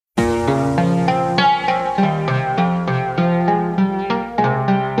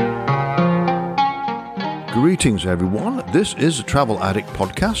Greetings, everyone. This is a Travel Addict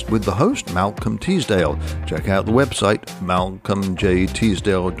podcast with the host, Malcolm Teasdale. Check out the website,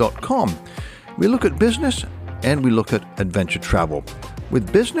 malcolmjteasdale.com. We look at business and we look at adventure travel.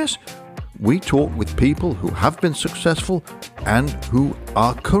 With business, we talk with people who have been successful and who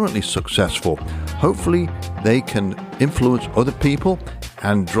are currently successful. Hopefully, they can influence other people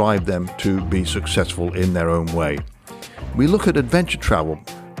and drive them to be successful in their own way. We look at adventure travel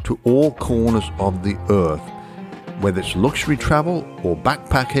to all corners of the earth, whether it's luxury travel or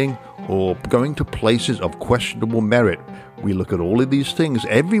backpacking or going to places of questionable merit. We look at all of these things.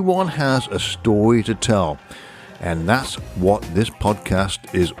 Everyone has a story to tell, and that's what this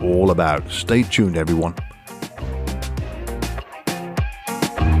podcast is all about. Stay tuned, everyone.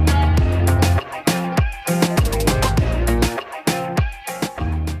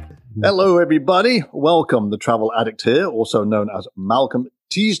 Hello, everybody. Welcome. The Travel Addict here, also known as Malcolm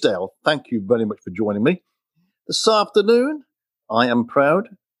Teasdale. Thank you very much for joining me. This afternoon, I am proud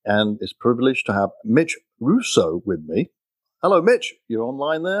and is privileged to have Mitch Russo with me. Hello, Mitch. You're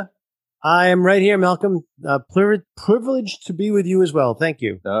online there? I am right here, Malcolm. Privileged to be with you as well. Thank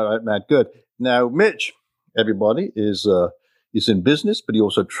you. All right, man. Good. Now, Mitch, everybody, is in business, but he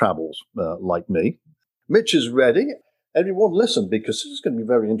also travels like me. Mitch is ready. Everyone, listen, because this is going to be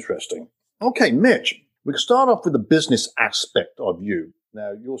very interesting. Okay, Mitch, we can start off with the business aspect of you.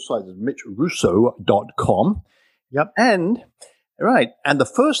 Now, your site is mitchrusso.com. Yep. And the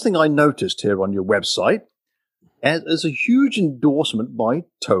first thing I noticed here on your website is a huge endorsement by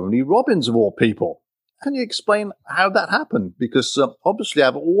Tony Robbins, of all people. Can you explain how that happened? Because obviously,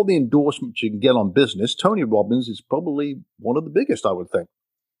 out of all the endorsements you can get on business, Tony Robbins is probably one of the biggest, I would think.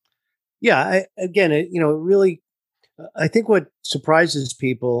 Yeah. I think what surprises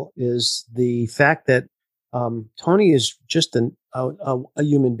people is the fact that Tony is just a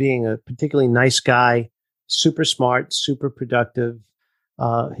human being, a particularly nice guy, super smart, super productive.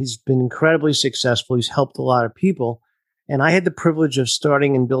 He's been incredibly successful. He's helped a lot of people. And I had the privilege of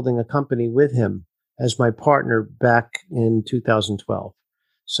starting and building a company with him as my partner back in 2012.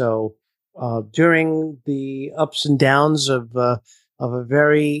 So during the ups and downs of a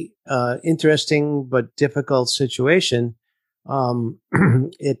very interesting but difficult situation,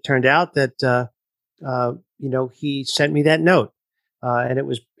 it turned out that he sent me that note. And it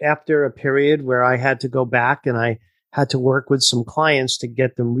was after a period where I had to go back and I had to work with some clients to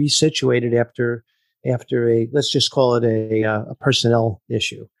get them resituated after a, let's just call it a personnel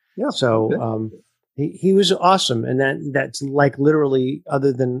issue. Yeah. So okay. He was awesome. And that's like literally,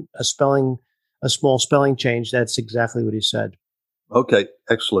 other than a small spelling change, that's exactly what he said. Okay,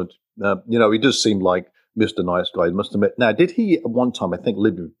 excellent. He does seem like Mr. Nice Guy, I must admit. Now, did he at one time, I think,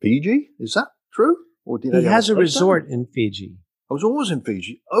 live in Fiji? Is that true? Or he has a resort in Fiji. I was always in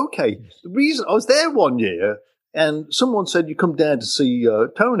Fiji. Okay. The reason I was there one year and someone said, you come down to see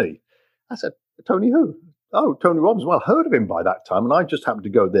Tony. I said, Tony who? Oh, Tony Robbins. Well, I heard of him by that time. And I just happened to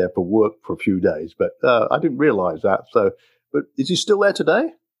go there for work for a few days. But I didn't realize that. But is he still there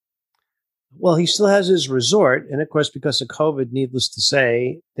today? Well, he still has his resort. And of course, because of COVID, needless to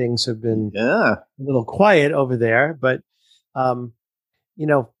say, things have been a little quiet over there. But,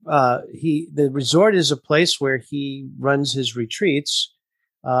 the resort is a place where he runs his retreats.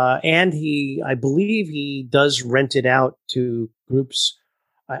 And I believe he does rent it out to groups.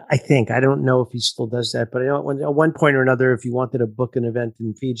 I think, I don't know if he still does that, but I know at one point or another, if you wanted to book an event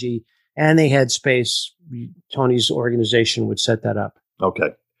in Fiji and they had space, Tony's organization would set that up.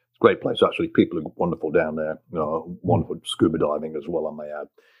 Okay. Great place, actually. People are wonderful down there. Wonderful scuba diving as well, I may add.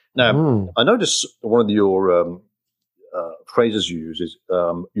 Now, I noticed one of your phrases you use is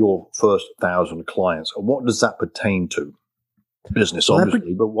your first 1,000 clients. And what does that pertain to? Business,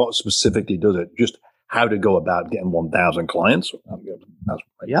 obviously, but what specifically does it? Just how to go about getting 1,000 clients?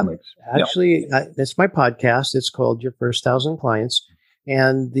 Actually, that's my podcast. It's called Your First 1,000 Clients.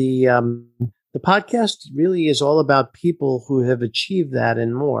 And the podcast really is all about people who have achieved that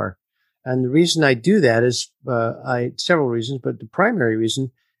and more. And the reason I do that is several reasons, but the primary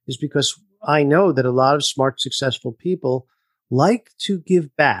reason is because I know that a lot of smart, successful people like to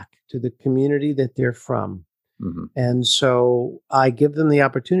give back to the community that they're from. Mm-hmm. And so I give them the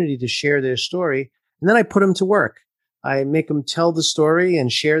opportunity to share their story, and then I put them to work. I make them tell the story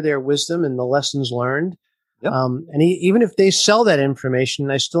and share their wisdom and the lessons learned. Yep. Even if they sell that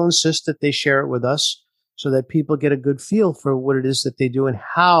information, I still insist that they share it with us so that people get a good feel for what it is that they do and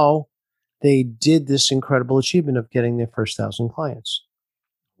how they did this incredible achievement of getting their first 1,000 clients.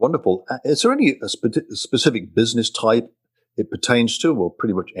 Wonderful. Is there any specific business type it pertains to, or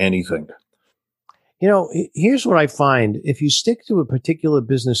pretty much anything? Here's what I find. If you stick to a particular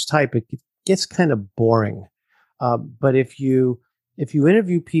business type, it gets kind of boring. But if you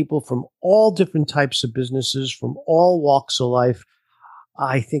interview people from all different types of businesses, from all walks of life,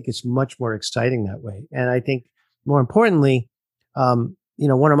 I think it's much more exciting that way. And I think more importantly,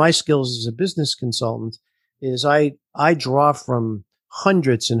 one of my skills as a business consultant is I draw from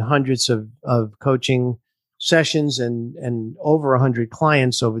hundreds and hundreds of coaching sessions and over 100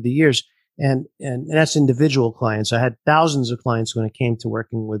 clients over the years. And that's individual clients. I had thousands of clients when it came to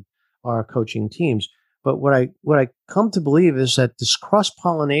working with our coaching teams. But what I come to believe is that this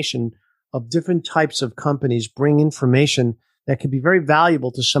cross-pollination of different types of companies bring information that can be very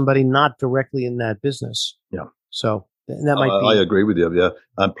valuable to somebody not directly in that business. Yeah. So and that might be. I agree with you. Yeah.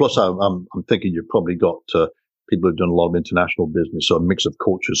 And plus, I'm thinking you've probably got people who've done a lot of international business, so a mix of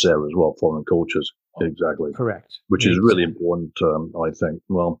cultures there as well, foreign cultures. Exactly. Correct. Which is really important, I think.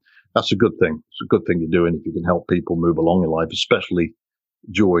 Well, that's a good thing. It's a good thing you're doing if you can help people move along in life, especially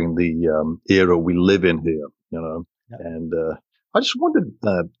during the era we live in here, Yep. And I just wondered,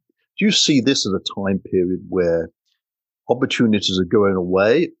 do you see this as a time period where opportunities are going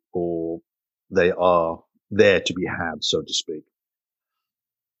away, or they are there to be had, so to speak?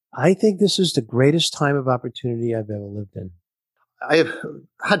 I think this is the greatest time of opportunity I've ever lived in. I have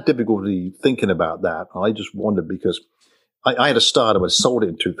had difficulty thinking about that. I just wondered because I had a startup. I sold it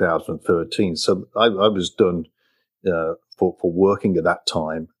in 2013. So I was done for working at that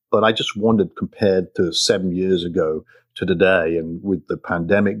time. But I just wondered, compared to 7 years ago to today, and with the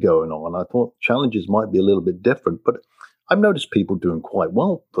pandemic going on, I thought challenges might be a little bit different. But I've noticed people doing quite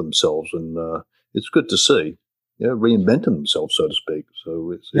well for themselves, and it's good to see, reinventing themselves, so to speak.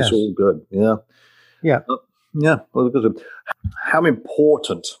 So it's all good. Yeah. Yeah. Yeah. Well, because of how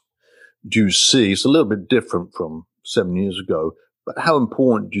important do you see? It's a little bit different from 7 years ago, but how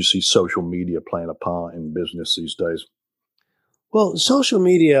important do you see social media playing a part in business these days? Well, social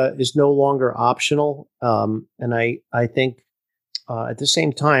media is no longer optional. And I think at the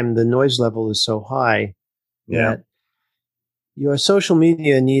same time, the noise level is so high that your social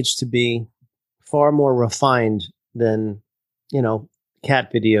media needs to be far more refined than,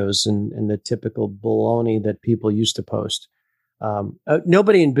 cat videos and the typical baloney that people used to post.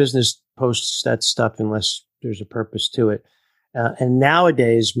 Nobody in business posts that stuff unless there's a purpose to it. And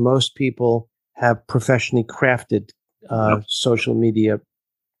nowadays, most people have professionally crafted social media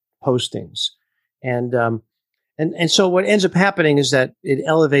postings. And so what ends up happening is that it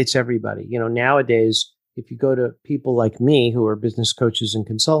elevates everybody. Nowadays, if you go to people like me who are business coaches and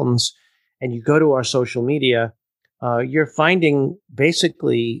consultants, and you go to our social media, you're finding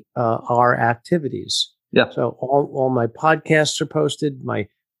basically our activities. Yeah. So all my podcasts are posted, my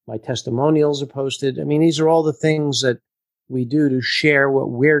testimonials are posted. I mean, these are all the things that we do to share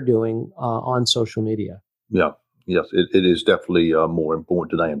what we're doing on social media. Yeah. Yes, it is definitely more important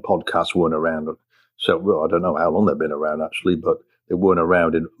today, and podcasts weren't around. So I don't know how long they've been around, actually, but they weren't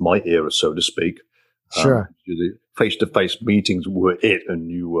around in my era, so to speak. Sure. Face-to-face meetings were it, and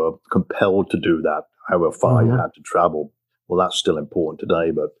you were compelled to do that, however far you had to travel. Well, that's still important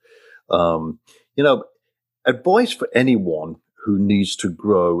today. But, advice for anyone who needs to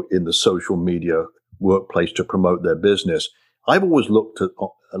grow in the social media workplace to promote their business. I've always looked at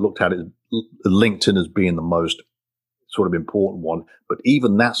it, LinkedIn as being the most sort of important one, but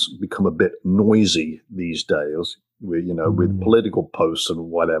even that's become a bit noisy these days with, with political posts and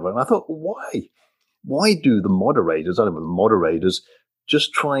whatever. And I thought, why do the moderators, I don't know, the moderators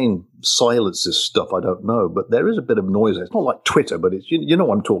just try and silence this stuff? I don't know, but there is a bit of noise. It's not like Twitter, but it's, you know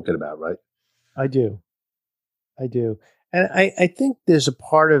what I'm talking about, right? I do. And I think there's a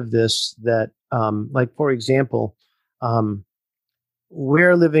part of this that, like, for example,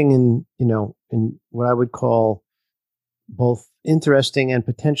 we're living in what I would call both interesting and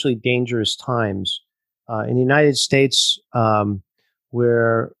potentially dangerous times. In the United States,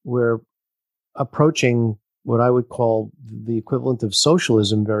 we're approaching what I would call the equivalent of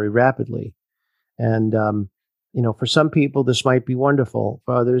socialism very rapidly. And, for some people, this might be wonderful.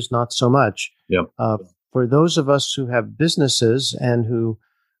 For others, not so much. Yeah. For those of us who have businesses and who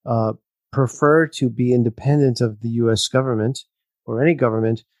prefer to be independent of the U.S. government or any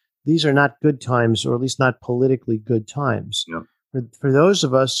government, these are not good times, or at least not politically good times. Yeah. For those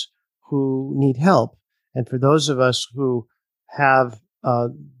of us who need help, and for those of us who have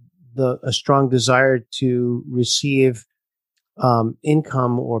a strong desire to receive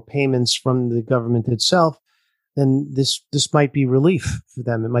income or payments from the government itself, then this might be relief for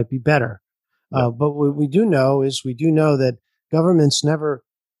them. It might be better. Yeah. But what we do know that governments never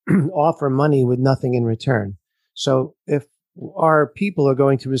offer money with nothing in return. So if our people are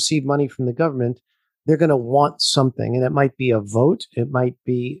going to receive money from the government, they're going to want something, and it might be a vote, it might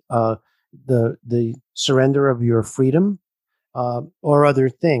be the surrender of your freedom, or other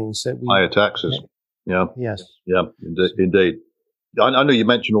things that we higher taxes. Yeah. Yes. Yeah. Indeed. I know you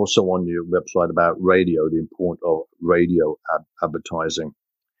mentioned also on your website about radio, the importance of radio advertising.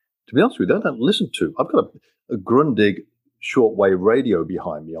 To be honest with you, I don't listen to. I've got a Grundig shortwave radio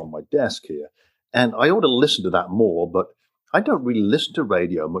behind me on my desk here, and I ought to listen to that more. But I don't really listen to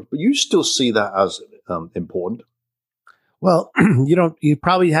radio much. But you still see that as important. Well, you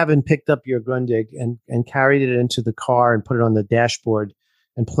probably haven't picked up your Grundig and carried it into the car and put it on the dashboard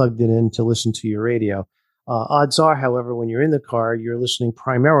and plugged it in to listen to your radio. Odds are, however, when you're in the car, you're listening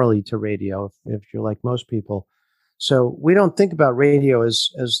primarily to radio, if you're like most people. So we don't think about radio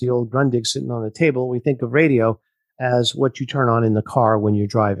as the old Grundig sitting on the table. We think of radio as what you turn on in the car when you're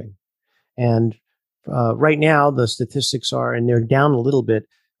driving. And right now, the statistics are, and they're down a little bit,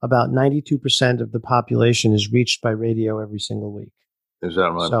 about 92% of the population is reached by radio every single week. Is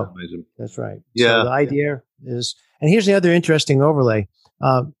that right? So, amazing. That's right. Yeah. So the idea is, and here's the other interesting overlay.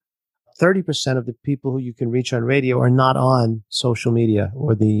 30% of the people who you can reach on radio are not on social media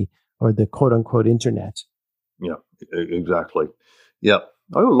or the quote unquote internet. Yeah, exactly. Yeah.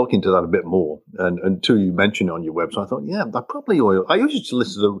 I will look into that a bit more. And until you mentioned it on your website, I thought, yeah, I probably will. I used to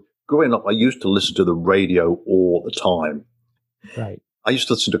listen to growing up, I used to listen to the radio all the time. Right. I used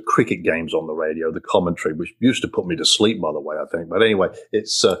to listen to cricket games on the radio, the commentary, which used to put me to sleep, by the way, I think. But anyway,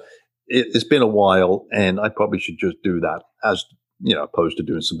 it's been a while, and I probably should just do that as, opposed to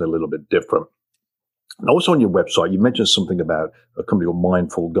doing something a little bit different. And also on your website, you mentioned something about a company called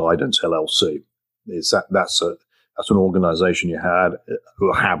Mindful Guidance LLC. That's an organization you had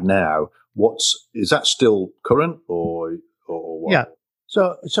or have now? Is that still current or what? Yeah.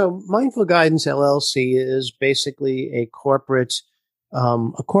 So Mindful Guidance LLC is basically a corporate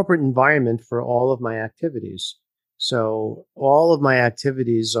environment for all of my activities. So all of my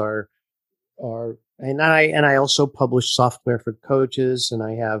activities are, and I also publish software for coaches, and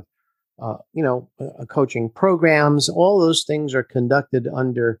I have, coaching programs. All those things are conducted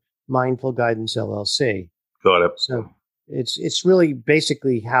under Mindful Guidance LLC. Got it. So it's really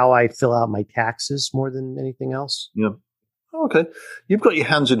basically how I fill out my taxes more than anything else. Yeah. Okay. You've got your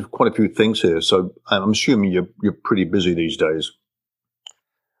hands in quite a few things here, so I'm assuming you're pretty busy these days.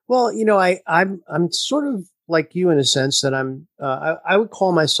 Well, I'm sort of like you in a sense that I would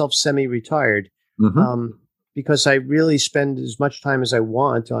call myself semi-retired, because I really spend as much time as I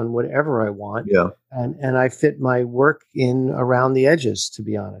want on whatever I want. Yeah. And I fit my work in around the edges, to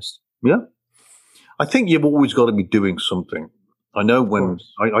be honest. Yeah. I think you've always got to be doing something. I know when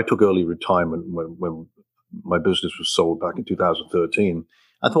I took early retirement when my business was sold back in 2013,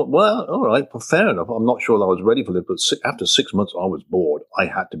 I thought, well, all right, well, fair enough. I'm not sure that I was ready for it, but after 6 months, I was bored. I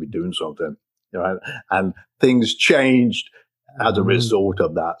had to be doing something, and things changed as a result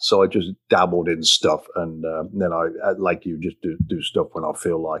of that. So I just dabbled in stuff, and then I, like you, just do stuff when I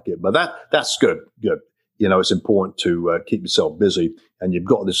feel like it. But that's good. It's important to keep yourself busy, and you've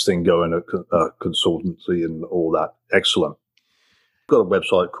got this thing going, a consultancy and all that. Excellent. You've got a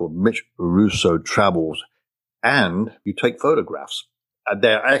website called Mitch Russo Travels, and you take photographs. And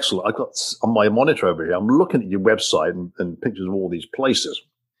they're excellent. I've got on my monitor over here, I'm looking at your website and pictures of all these places.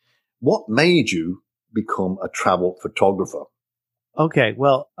 What made you become a travel photographer? Okay,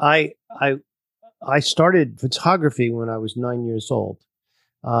 well, I started photography when I was 9 years old.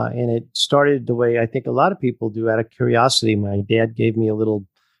 And it started the way I think a lot of people do, out of curiosity. My dad gave me a little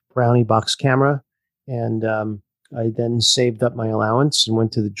brownie box camera, and I then saved up my allowance and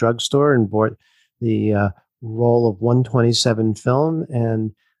went to the drugstore and bought the roll of 127 film.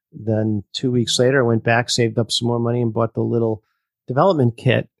 And then 2 weeks later, I went back, saved up some more money, and bought the little development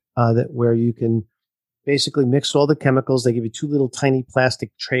kit where you can basically mix all the chemicals. They give you two little tiny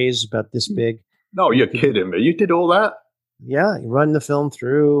plastic trays about this big. No, you're kidding me. You did all that? Yeah, you run the film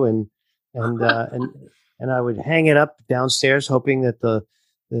through, and I would hang it up downstairs, hoping that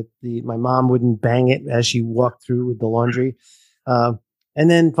my mom wouldn't bang it as she walked through with the laundry. And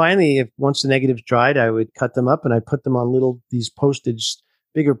then finally, once the negatives dried, I would cut them up and I put them on these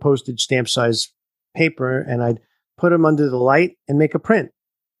bigger postage stamp size paper, and I'd put them under the light and make a print.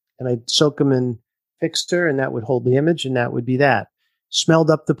 And I'd soak them in fixer, and that would hold the image, and that would be that. Smelled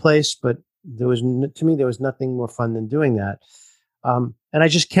up the place, but there was nothing more fun than doing that. And I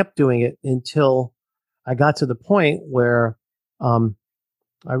just kept doing it until I got to the point where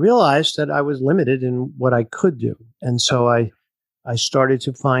I realized that I was limited in what I could do. And so I started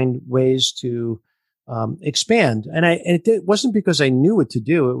to find ways to expand. And it wasn't because I knew what to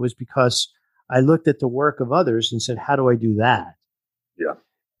do. It was because I looked at the work of others and said, how do I do that? Yeah.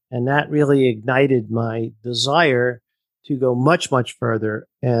 And that really ignited my desire to go much, much further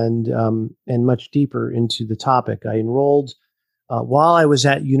and much deeper into the topic. I enrolled while I was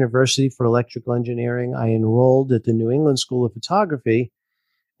at university for electrical engineering. I enrolled at the New England School of Photography,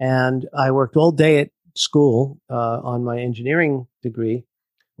 and I worked all day at school on my engineering degree,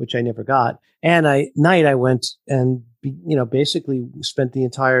 which I never got. And night I went and basically spent the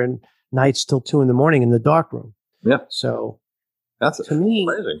entire nights till 2 a.m. in the dark room. Yeah. So that's to me,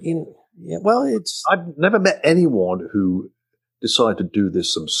 amazing. I've never met anyone who decided to do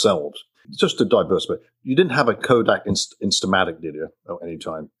this themselves. Just to diversify, you didn't have a Kodak Instamatic, did you? At any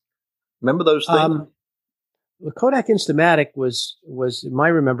time? Remember those things? The Kodak Instamatic was in my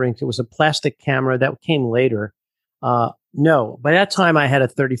remembering, it was a plastic camera that came later. No, by that time I had a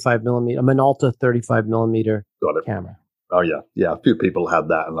 35 millimeter, a Minolta 35 millimeter camera. Oh yeah, yeah. A few people had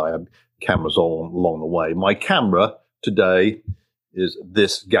that, and I had cameras all along the way. My camera today is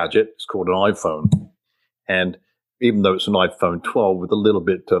this gadget. It's called an iPhone, and even though it's an iPhone 12 with a little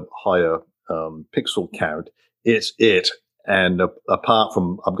bit of higher pixel count, it's it. And apart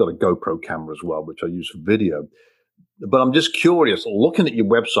from, I've got a GoPro camera as well, which I use for video. But I'm just curious, looking at your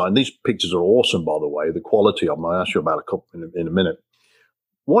website, and these pictures are awesome, by the way, the quality of them. I'll ask you about a couple in a minute.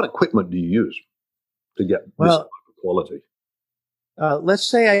 What equipment do you use to get this type of quality? Let's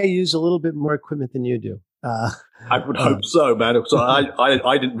say I use a little bit more equipment than you do. I would hope so, man. So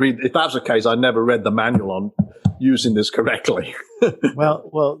I didn't read. If that's the case, I never read the manual on using this correctly.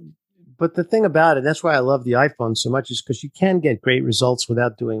 Well, but the thing about it, that's why I love the iPhone so much, is because you can get great results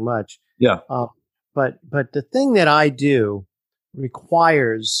without doing much. Yeah. But the thing that I do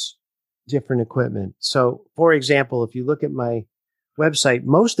requires different equipment. So, for example, if you look at my website,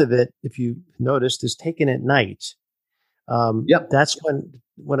 most of it, if you noticed, is taken at night. That's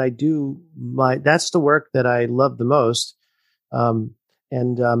when I do that's the work that I love the most. And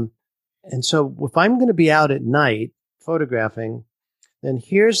so if I'm going to be out at night photographing, then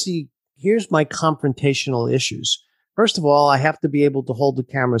here's my confrontational issues. First of all, I have to be able to hold the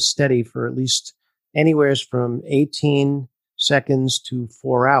camera steady for at least anywhere from 18 seconds to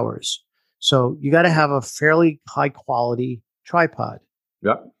 4 hours. So you got to have a fairly high quality tripod.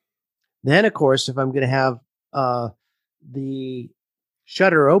 Yeah. Then, of course, if I'm going to have the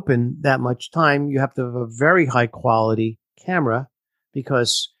shutter open that much time, you have to have a very high quality camera,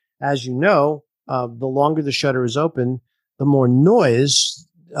 because, as you know, the longer the shutter is open, the more noise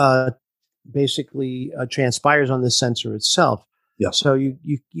basically transpires on the sensor itself. Yeah. So you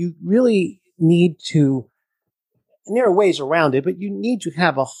really need to, and there are ways around it, but you need to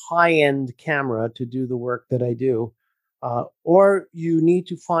have a high-end camera to do the work that I do, or you need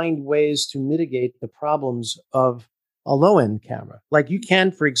to find ways to mitigate the problems of a low-end camera. Like you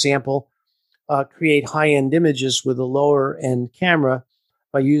can, for example, create high-end images with a lower-end camera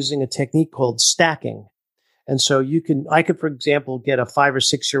by using a technique called stacking. And so I could, for example, get a 5 or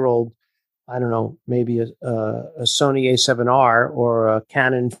 6 year old, I don't know, maybe a Sony A7R or a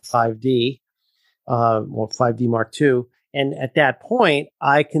Canon 5D or 5D Mark II. And at that point,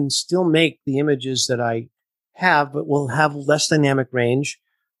 I can still make the images that I have, but will have less dynamic range.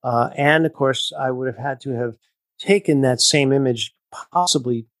 And of course, I would have had to have taken that same image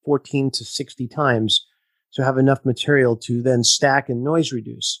possibly 14 to 60 times to have enough material to then stack and noise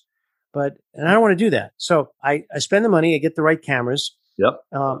reduce. And I don't want to do that. So I spend the money, I get the right cameras. Yep.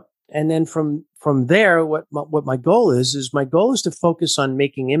 And then from there, what my goal is to focus on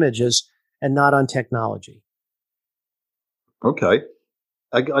making images and not on technology. Okay.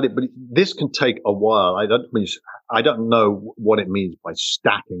 I got it, but this can take a while. I don't know what it means by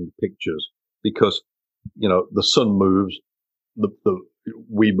stacking pictures, because, the sun moves,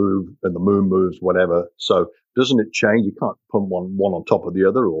 we move, and the moon moves, whatever. So doesn't it change? You can't put one on top of the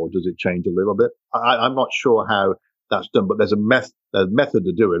other, or does it change a little bit? I'm not sure how that's done, but there's a method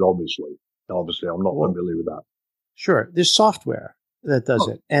to do it. Obviously, I'm not familiar with that. Sure, there's software that does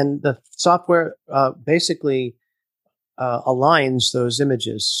it, and the software basically aligns those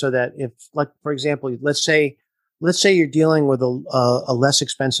images so that if, like, for example, let's say you're dealing with a less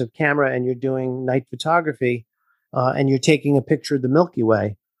expensive camera and you're doing night photography, and you're taking a picture of the Milky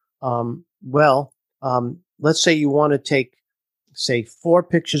Way. Let's say you want to take, say, 4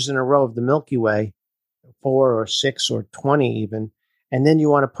 pictures in a row of the Milky Way, 4 or 6 or 20 even, and then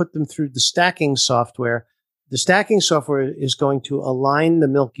you want to put them through the stacking software. The stacking software is going to align the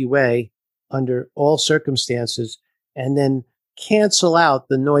Milky Way under all circumstances and then cancel out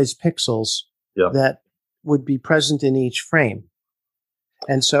the noise pixels that would be present in each frame.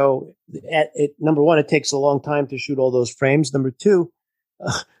 And so, number one, it takes a long time to shoot all those frames. Number two,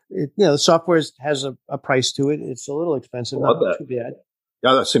 the software has a price to it. It's a little expensive, not too bad.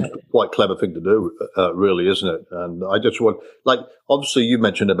 Yeah, that seems quite a clever thing to do, really, isn't it? And I just want, like, obviously you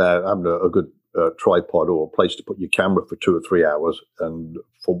mentioned about having a good tripod or a place to put your camera for 2 or 3 hours, and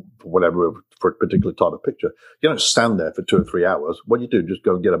for whatever, for a particular type of picture. You don't stand there for 2 or 3 hours. What do you do? Just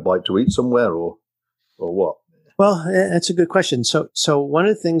go and get a bite to eat somewhere, or what? Well, that's a good question. So one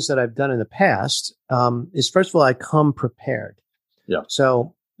of the things that I've done in the past is, first of all, I come prepared. Yeah.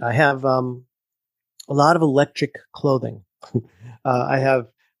 So I have a lot of electric clothing. I have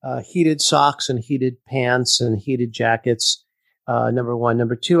heated socks and heated pants and heated jackets. Number one.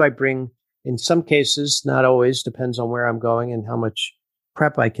 Number two, I bring, in some cases, not always, depends on where I'm going and how much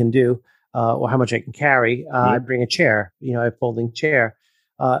prep I can do or how much I can carry. I bring a chair, a folding chair.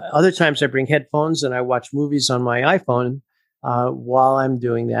 Other times I bring headphones and I watch movies on my iPhone while I'm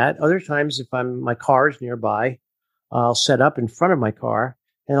doing that. Other times, if my car is nearby, I'll set up in front of my car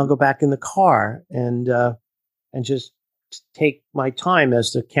and I'll go back in the car and just take my time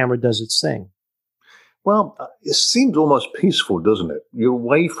as the camera does its thing. Well, it seems almost peaceful, doesn't it? You're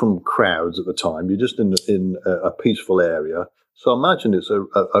away from crowds at the time. You're just in a peaceful area. So I imagine it's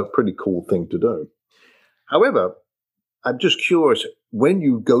a pretty cool thing to do. However, I'm just curious, when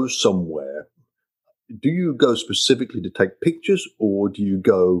you go somewhere, do you go specifically to take pictures, or do you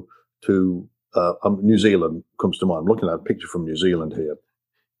go to New Zealand comes to mind. I'm looking at a picture from New Zealand here.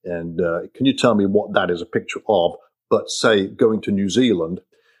 And can you tell me what that is a picture of? But say going to New Zealand,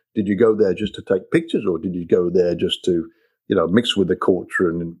 did you go there just to take pictures, or did you go there just to, mix with the culture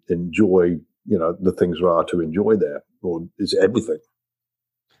and enjoy, the things there are to enjoy there? Or is it everything?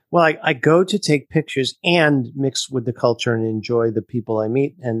 Well, I go to take pictures and mix with the culture and enjoy the people I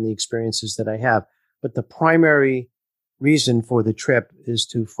meet and the experiences that I have. But the primary reason for the trip is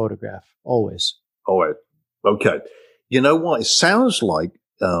to photograph, always. All right. Okay. You know what? It sounds like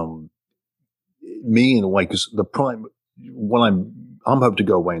me in a way, because when I'm hoping to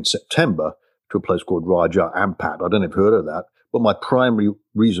go away in September to a place called Raja Ampat. I don't know if you've heard of that, but my primary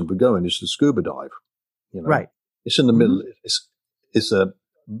reason for going is to scuba dive. Right. It's in the middle. It's a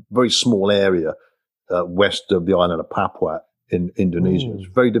very small area west of the island of Papua in Indonesia. It's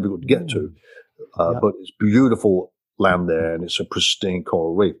very difficult to get to, but it's beautiful land there, and it's a pristine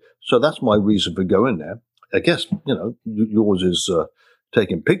coral reef. So that's my reason for going there. I guess, yours is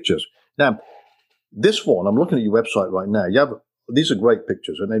taking pictures. Now, this one, I'm looking at your website right now. These are great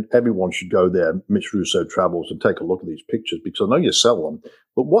pictures, and everyone should go there, Mitch Russo Travels, and take a look at these pictures, because I know you sell them.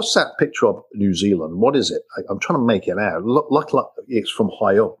 But what's that picture of New Zealand? What is it? I'm trying to make it out. Look like it's from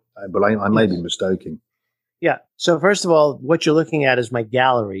high up, but I may be mistaken. Yeah. So first of all, what you're looking at is my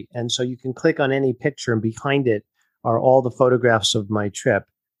gallery. And so you can click on any picture, and behind it are all the photographs of my trip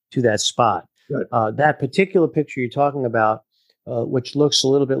to that spot. Right. That particular picture you're talking about, which looks a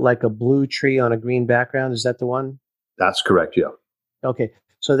little bit like a blue tree on a green background, is that the one? That's correct, yeah. Okay.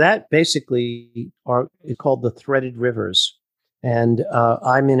 So that basically is called the Threaded Rivers. And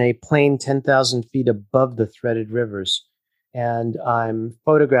I'm in a plane 10,000 feet above the Threaded Rivers, and I'm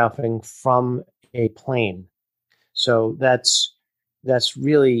photographing from a plane. So that's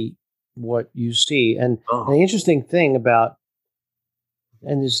really what you see. And the interesting thing about,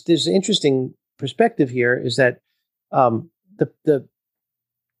 and there's an interesting perspective here, is that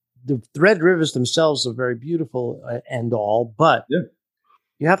the Thread Rivers themselves are very beautiful and all, but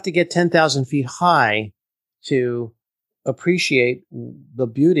you have to get 10,000 feet high to appreciate the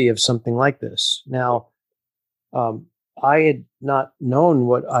beauty of something like this. Now, I had not known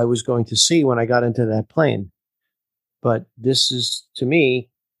what I was going to see when I got into that plane, but this is, to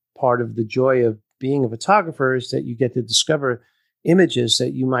me, part of the joy of being a photographer, is that you get to discover images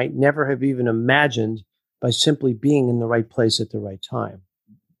that you might never have even imagined by simply being in the right place at the right time.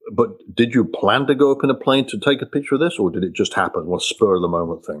 But did you plan to go up in a plane to take a picture of this, or did it just happen? Was spur of the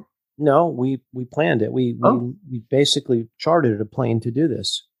moment thing? No, we planned it. We basically chartered a plane to do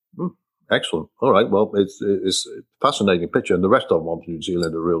this. Excellent. All right. Well, it's a fascinating picture, and the rest of them on New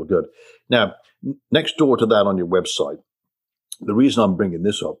Zealand are real good. Now, next door to that on your website, the reason I'm bringing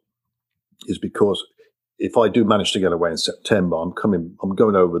this up is because if I do manage to get away in September, I'm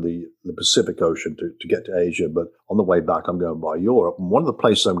going over the Pacific Ocean to get to Asia, but on the way back, I'm going by Europe. And one of the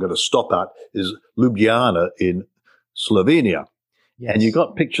places I'm going to stop at is Ljubljana in Slovenia. Yes. And you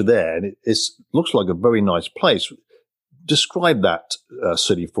got a picture there, and it looks like a very nice place. Describe that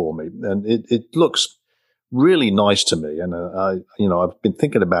city for me. And it looks really nice to me. And I've been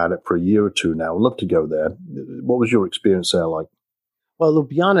thinking about it for a year or two now. I'd love to go there. What was your experience there like? Well,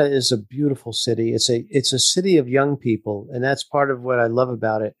 Ljubljana is a beautiful city. It's a city of young people, and that's part of what I love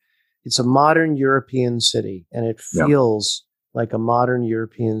about it. It's a modern European city, and it feels like a modern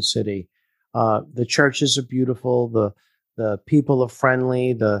European city. The churches are beautiful. The people are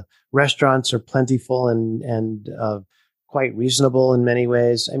friendly. The restaurants are plentiful and quite reasonable in many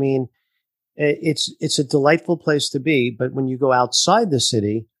ways. I mean, it's a delightful place to be. But when you go outside the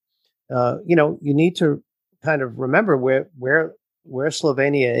city, you need to kind of remember where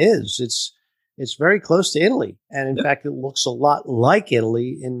Slovenia is. It's very close to Italy, and in fact, it looks a lot like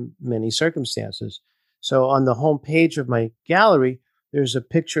Italy in many circumstances. So on the home page of my gallery, there's a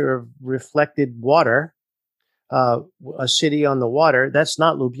picture of reflected water, a city on the water. That's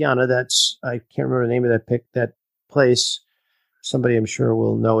not Ljubljana. I can't remember the name of that place. Somebody I'm sure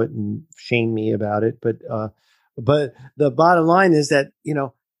will know it and shame me about it. But the bottom line is that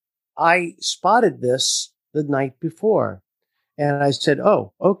I spotted this the night before, and I said,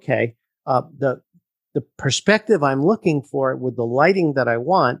 "Oh, okay. The perspective I'm looking for with the lighting that I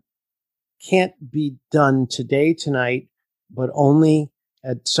want can't be done today, tonight, but only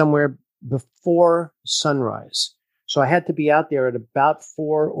at somewhere before sunrise." So I had to be out there at about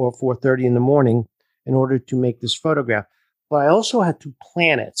 4 or 4:30 in the morning in order to make this photograph. But I also had to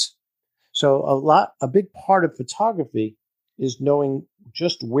plan it. So a big part of photography is knowing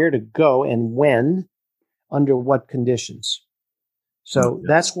just where to go and when, under what conditions. So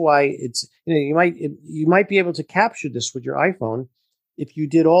that's why it's, you might be able to capture this with your iPhone if you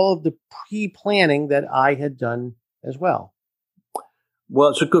did all of the pre-planning that I had done as well. Well,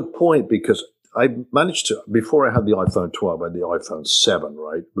 it's a good point, because I managed to, before I had the iPhone 12, I had the iPhone 7,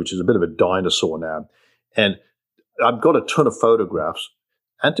 right, which is a bit of a dinosaur now. And I've got a ton of photographs.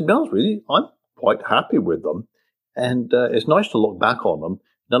 And to be honest with you, I'm quite happy with them. And it's nice to look back on them.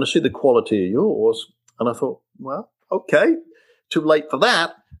 Then I see the quality of yours. And I thought, well, okay, too late for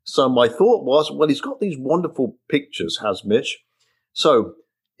that. So my thought was, well, he's got these wonderful pictures, has Mitch. So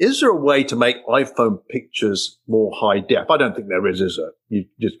is there a way to make iPhone pictures more high def? I don't think there is there? You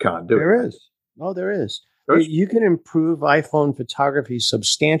just can't do it. There is. Oh, there is. You can improve iPhone photography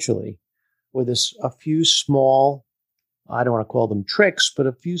substantially with a few small, I don't want to call them tricks, but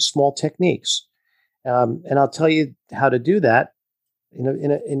a few small techniques. And I'll tell you how to do that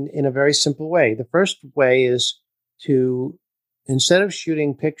in a very simple way. The first way is to, instead of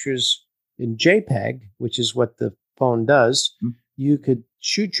shooting pictures in JPEG, which is what the phone does, you could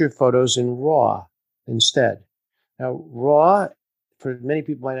shoot your photos in RAW instead. Now, RAW, for many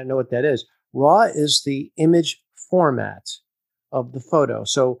people might not know what that is. RAW is the image format of the photo.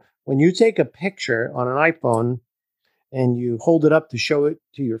 So when you take a picture on an iPhone and you hold it up to show it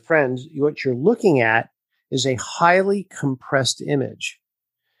to your friends, what you're looking at is a highly compressed image.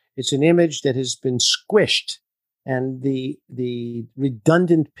 It's an image that has been squished, and the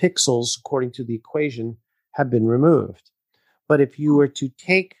redundant pixels, according to the equation, have been removed. But if you were to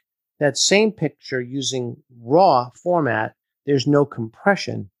take that same picture using RAW format, there's no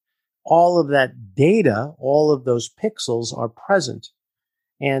compression. All of that data, all of those pixels are present.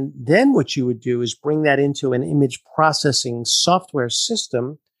 And then what you would do is bring that into an image processing software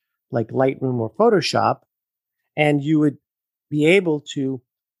system like Lightroom or Photoshop, and you would be able to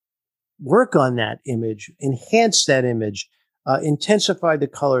work on that image, enhance that image, intensify the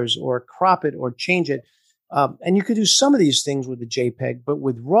colors, or crop it or change it. And you could do some of these things with the JPEG, but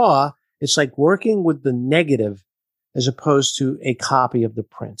with RAW, it's like working with the negative as opposed to a copy of the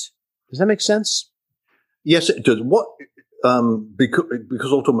print. Does that make sense? Yes, it does. What?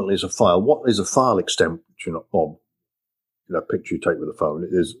 Because ultimately it's a file. What is a file extension of that picture you take with the phone?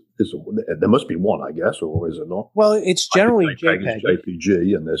 There must be one, I guess, or is it not? Well, it's generally JPEG.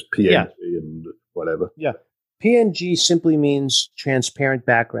 JPG, and there's PNG and whatever. Yeah. PNG simply means transparent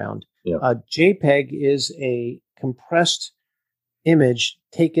background. Yeah. JPEG is a compressed image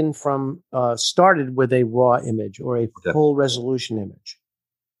taken from, started with a raw image or a full resolution image.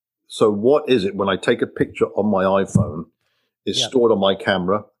 So what is it when I take a picture on my iPhone? It's stored on my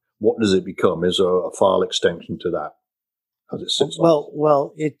camera. What does it become? Is there a file extension to that? As it sits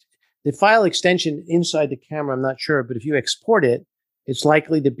the file extension inside the camera, I'm not sure, but if you export it, it's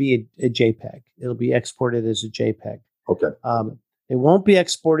likely to be a JPEG. It'll be exported as a JPEG. Okay. It won't be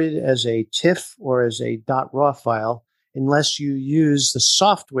exported as a TIFF or as a .raw file unless you use the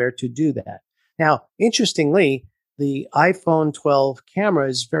software to do that. Now, interestingly, the iPhone 12 camera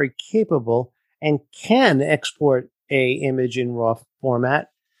is very capable and can export a image in RAW format.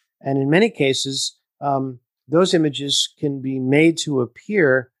 And in many cases, those images can be made to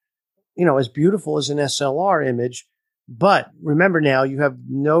appear, as beautiful as an SLR image. But remember now, you have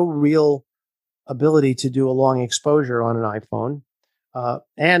no real ability to do a long exposure on an iPhone.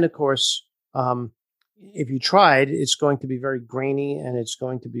 And of course, if you tried, it's going to be very grainy and it's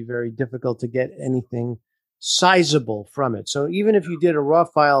going to be very difficult to get anything sizable from it. So even if you did a raw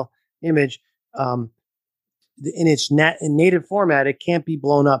file image, in its in native format, it can't be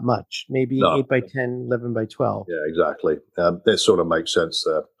blown up much. Maybe 8 by 10, 11 by 12. Yeah, exactly. That sort of makes sense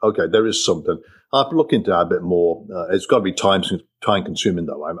there. Okay, there is something. I'll look into that a bit more. It's got to be time consuming,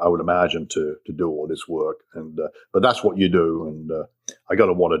 though, I would imagine, to do all this work. And but that's what you do, and I got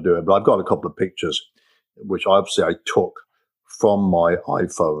to want to do it. But I've got a couple of pictures, which obviously I took from my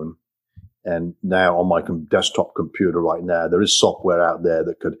iPhone, and now on my desktop computer right now, there is software out there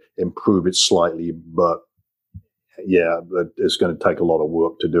that could improve it slightly, but yeah, but it's going to take a lot of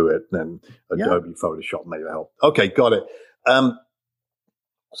work to do it. And Adobe Photoshop may help. Okay, got it.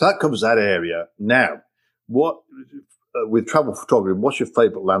 So that covers that area. Now, what with travel photography, what's your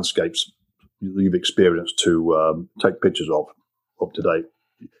favorite landscapes you've experienced to take pictures of up to date?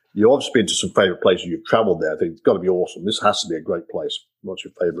 You've obviously been to some favorite places. You've traveled there. I think it's got to be awesome. This has to be a great place. What's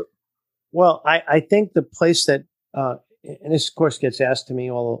your favorite? Well, I think the place that, and this of course gets asked to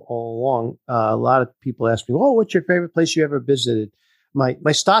me all along. A lot of people ask me, "Oh, what's your favorite place you ever visited?" My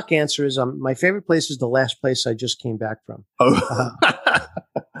stock answer is, my favorite place is the last place I just came back from. Oh,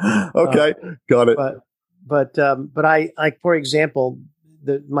 okay, got it. But I, like, for example,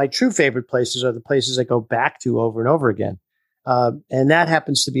 my true favorite places are the places I go back to over and over again, and that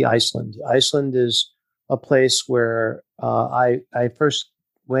happens to be Iceland. Iceland is a place where I first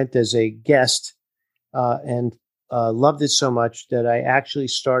went as a guest and loved it so much that I actually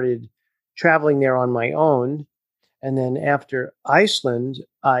started traveling there on my own. And then after Iceland,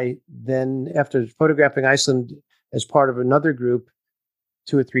 after photographing Iceland as part of another group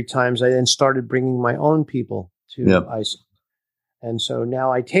 2 or 3 times, I then started bringing my own people to Iceland. And so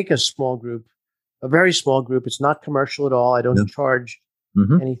now I take a very small group. It's not commercial at all. I don't charge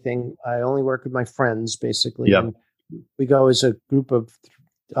anything. I only work with my friends, basically. And we go as a group of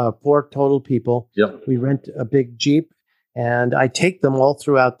 4 total people. We rent a big Jeep, and I take them all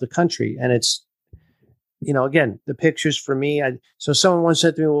throughout the country. And it's, again, the pictures for me. So someone once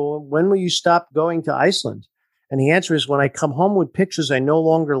said to me, "Well, when will you stop going to Iceland?" And the answer is, when I come home with pictures I no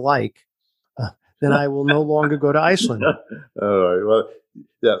longer like, then I will no longer go to Iceland. All right. Well,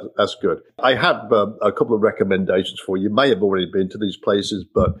 yeah, that's good. I have a couple of recommendations for you. You may have already been to these places,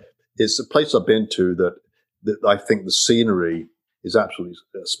 but it's a place I've been to that I think the scenery is absolutely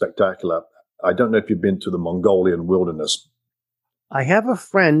spectacular. I don't know if you've been to the Mongolian wilderness. I have a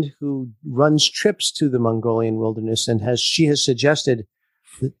friend who runs trips to the Mongolian wilderness, and she has suggested,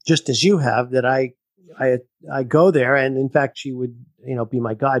 that, just as you have, that I go there, and in fact, she would be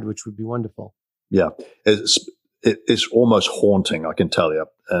my guide, which would be wonderful. Yeah, it's almost haunting, I can tell you.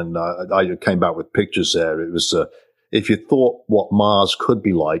 And I came back with pictures there. It was if you thought what Mars could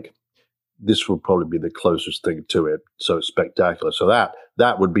be like, this would probably be the closest thing to it. So it's spectacular. So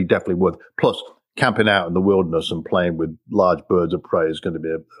that would be definitely worth. Plus, camping out in the wilderness and playing with large birds of prey is going to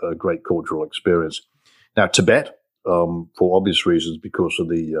be a great cultural experience. Now, Tibet, for obvious reasons, because of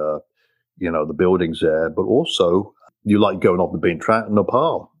the the buildings there, but also you like going off the beaten track in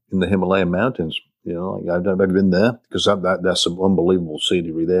Nepal in the Himalayan mountains. I've never been there, because there's some unbelievable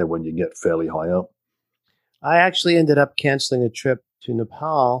scenery there when you get fairly high up. I actually ended up canceling a trip to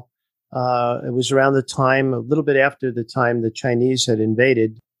Nepal. It was around a little bit after the time the Chinese had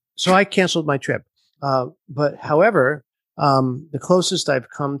invaded. So I canceled my trip. But however, the closest I've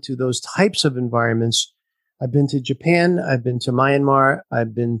come to those types of environments, I've been to Japan, I've been to Myanmar,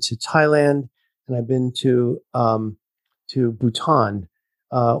 I've been to Thailand, and I've been to Bhutan,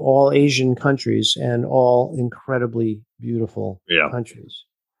 all Asian countries, and all incredibly beautiful countries.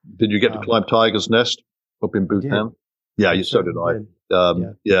 Did you get to climb Tiger's Nest up in Bhutan? Yeah, so did I.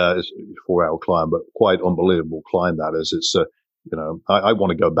 It's a 4-hour climb, but quite unbelievable climb that is. It's I want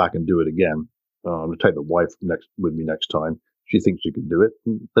to go back and do it again. I'm going to take the wife with me next time. She thinks she can do it.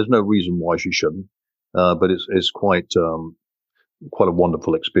 There's no reason why she shouldn't. But it's quite a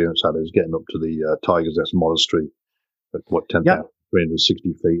wonderful experience. That is, getting up to the Tiger's Nest Monastery at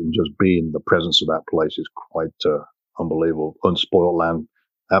 10,360 feet, and just being in the presence of that place is quite unbelievable. Unspoiled land,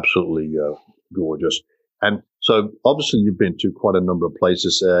 absolutely gorgeous. And so, obviously, you've been to quite a number of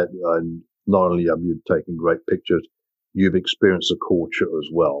places there, and not only have you taken great pictures, you've experienced the culture as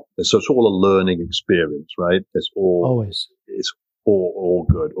well. And so it's all a learning experience, right? It's all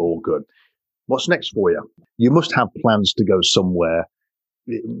good. What's next for you? You must have plans to go somewhere.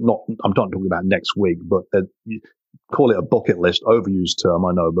 I'm not talking about next week, but call it a bucket list, overused term,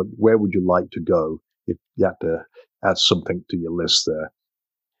 I know, but where would you like to go if you had to add something to your list there?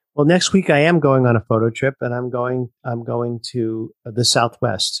 Well, next week I am going on a photo trip, and I'm going to the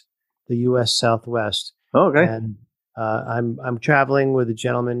Southwest, the U.S. Southwest. Oh, okay. And I'm traveling with a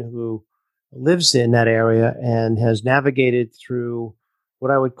gentleman who lives in that area and has navigated through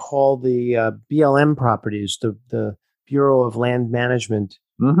what I would call the BLM properties, the Bureau of Land Management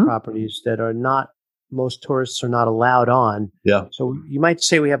properties that are not, most tourists are not allowed on. Yeah. So you might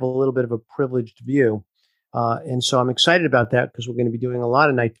say we have a little bit of a privileged view. And so I'm excited about that because we're going to be doing a lot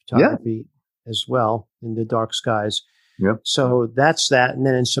of night photography as well in the dark skies. Yeah. So that's that. And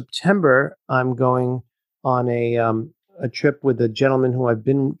then in September, I'm going on a trip with a gentleman who I've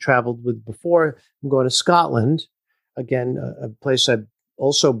been traveled with before. I'm going to Scotland, again, a place I've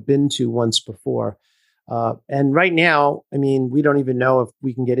also been to once before. And right now, I mean, we don't even know if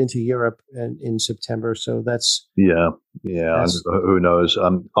we can get into Europe in September. So that's and who knows?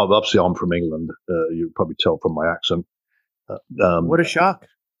 Obviously, I'm from England. You'd probably tell from my accent. What a shock!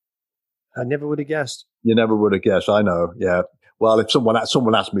 I never would have guessed. You never would have guessed. I know. Yeah. Well, if someone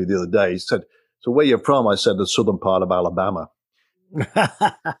asked me the other day, he said, "So where you're from?" I said, "The southern part of Alabama."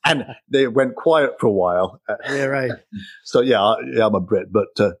 And they went quiet for a while. Yeah, right. So I'm a Brit, but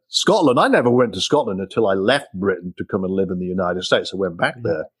Scotland. I never went to Scotland until I left Britain to come and live in the United States. I went back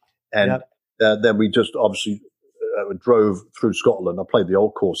there, and then we just obviously drove through Scotland. I played the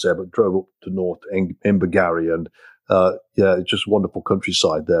old course there, but drove up to North Invergarry, and it's just wonderful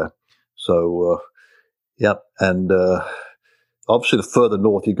countryside there. So and obviously the further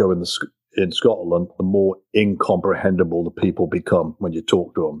north you go in Scotland, the more incomprehensible the people become when you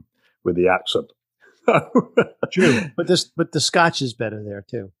talk to them with the accent. True, but the Scotch is better there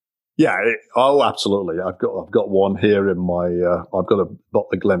too. Yeah, absolutely. I've got one here in my. I've got a bottle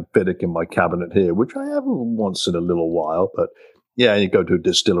of Glenfiddich in my cabinet here, which I haven't once in a little while. But yeah, you go to a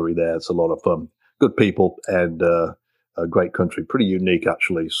distillery there; it's a lot of fun. Good people and a great country, pretty unique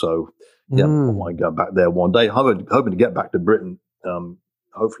actually. So I might go back there one day. Hoping to get back to Britain.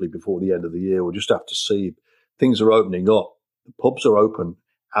 Hopefully before the end of the year. We'll just have to see. Things are opening up. The pubs are open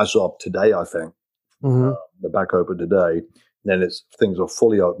as of today, I think. They're back open today. Then things are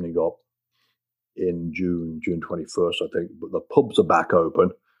fully opening up in June 21st, I think. But the pubs are back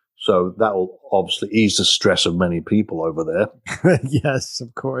open. So that will obviously ease the stress of many people over there. Yes,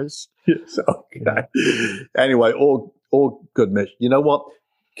 of course. So, okay. Anyway, all good, Mitch. You know what?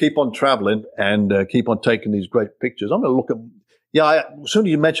 Keep on traveling and keep on taking these great pictures. I'm going to look at... as soon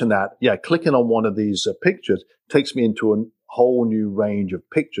as you mentioned that, clicking on one of these pictures takes me into a whole new range of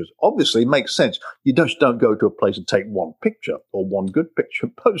pictures. Obviously, it makes sense. You just don't go to a place and take one picture or one good picture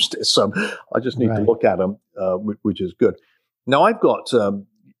and post it. So I just need to look at them, which is good. Now, I've got, when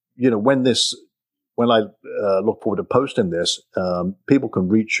I look forward to posting this, people can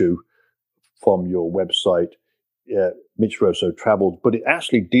reach you from your website, Mitch Russo Travels, but it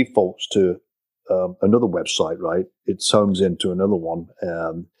actually defaults to another website, right? It zones into another one,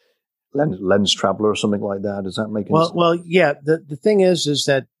 Lens Traveler or something like that. Does that make any sense? Well, yeah. The thing is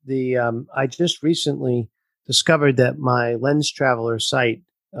that I just recently discovered that my Lens Traveler site,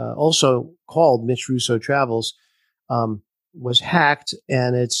 also called Mitch Russo Travels, was hacked,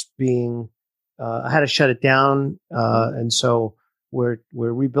 and it's being. I had to shut it down, and so we're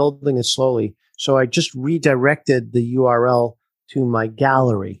rebuilding it slowly. So I just redirected the URL to my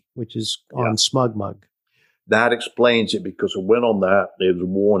gallery, which is on SmugMug. That explains it, because I went on that. There was a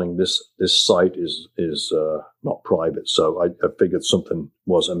warning. This site is not private, so I figured something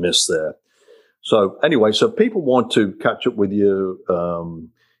was amiss there. So anyway, so people want to catch up with you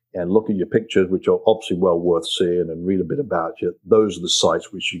and look at your pictures, which are obviously well worth seeing, and read a bit about you. Those are the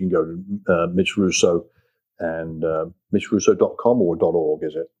sites which you can go to, Mitch Russo and MitchRusso.com or .org,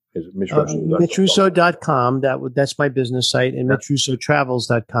 is it? Is it MitchRusso.com? That's my business site, and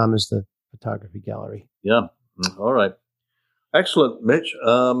MitchRussoTravels.com is the photography gallery. Yeah. All right. Excellent, Mitch.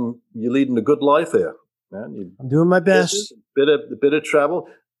 You're leading a good life here, man. I'm doing my best. A bit of travel,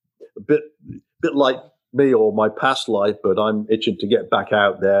 a bit like me or my past life, but I'm itching to get back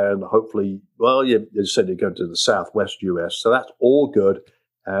out there and hopefully, you said you're going to the Southwest US, so that's all good.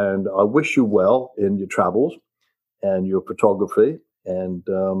 And I wish you well in your travels and your photography. And,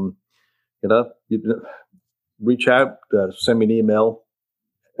 reach out, send me an email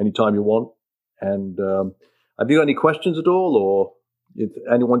anytime you want. And have you got any questions at all, or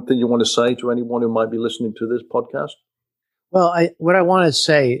anyone thing you want to say to anyone who might be listening to this podcast? Well, what I want to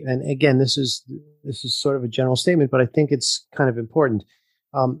say, and again, this is sort of a general statement, but I think it's kind of important.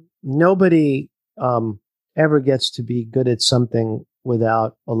 Nobody ever gets to be good at something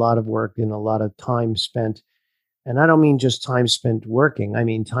without a lot of work and a lot of time spent. And I don't mean just time spent working. I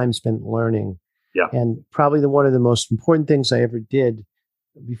mean time spent learning. Yeah. And probably one of the most important things I ever did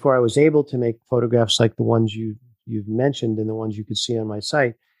before I was able to make photographs like the ones you've mentioned and the ones you could see on my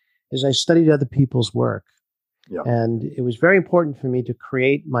site is I studied other people's work. Yeah. And it was very important for me to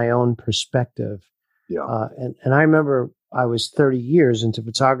create my own perspective. Yeah. And I remember I was 30 years into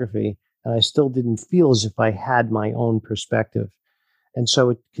photography, and I still didn't feel as if I had my own perspective. And so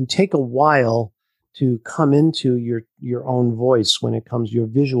it can take a while to come into your own voice when it comes, your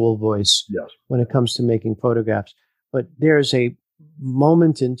visual voice, Yes. when it comes to making photographs. But there's a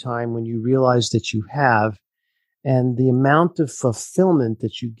moment in time when you realize that you have, and the amount of fulfillment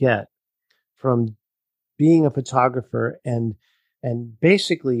that you get from being a photographer and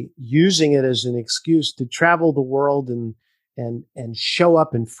basically using it as an excuse to travel the world and show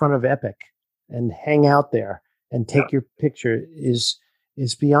up in front of Epic and hang out there and take your picture is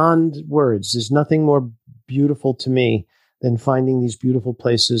beyond words. There's nothing more beautiful to me than finding these beautiful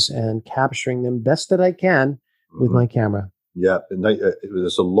places and capturing them best that I can with my camera. Yeah, and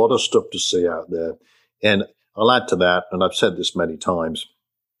there's a lot of stuff to see out there. And I'll add to that, and I've said this many times,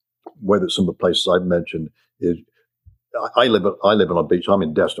 whether it's some of the places I've mentioned, is I live on a beach. I'm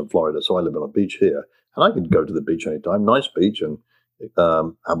in Destin, Florida, so I live on a beach here. And I can go to the beach anytime, nice beach, and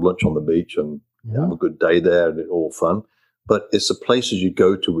have lunch on the beach and have a good day there, and it's all fun. But it's the places you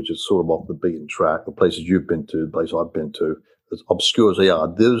go to which is sort of off the beaten track, the places you've been to, the places I've been to, as obscure as they are,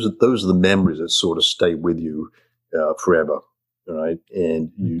 those are the memories that sort of stay with you forever, right?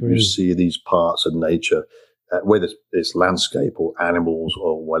 And you see these parts of nature, whether it's landscape or animals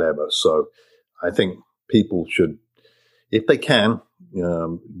or whatever. So I think people should, if they can,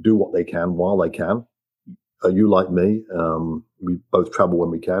 do what they can while they can. You like me, we both travel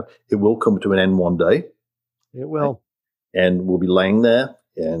when we can. It will come to an end one day. It will. And we'll be laying there.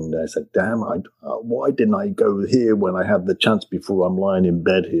 And I said, damn, why didn't I go here when I had the chance before I'm lying in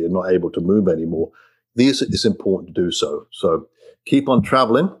bed here, not able to move anymore? It's important to do so. So keep on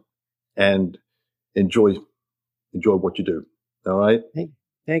traveling and enjoy what you do. All right?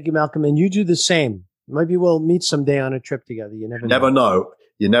 Thank you, Malcolm. And you do the same. Maybe we'll meet someday on a trip together. You never know.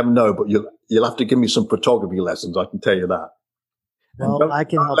 You never know, but you'll have to give me some photography lessons. I can tell you that. Well, I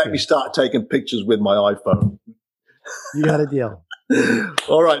can help you. Let me start taking pictures with my iPhone. You got a deal.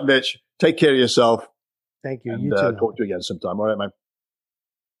 All right, Mitch. Take care of yourself. Thank you. And, you too. Talk to you again sometime. All right, man.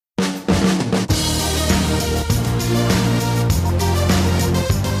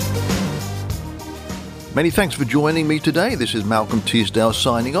 Many thanks for joining me today. This is Malcolm Teasdale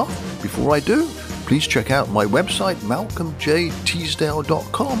signing off. Before I do, please check out my website,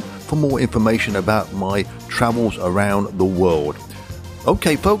 malcolmjteasdale.com, for more information about my travels around the world.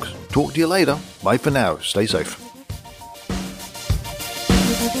 Okay, folks, talk to you later. Bye for now. Stay safe.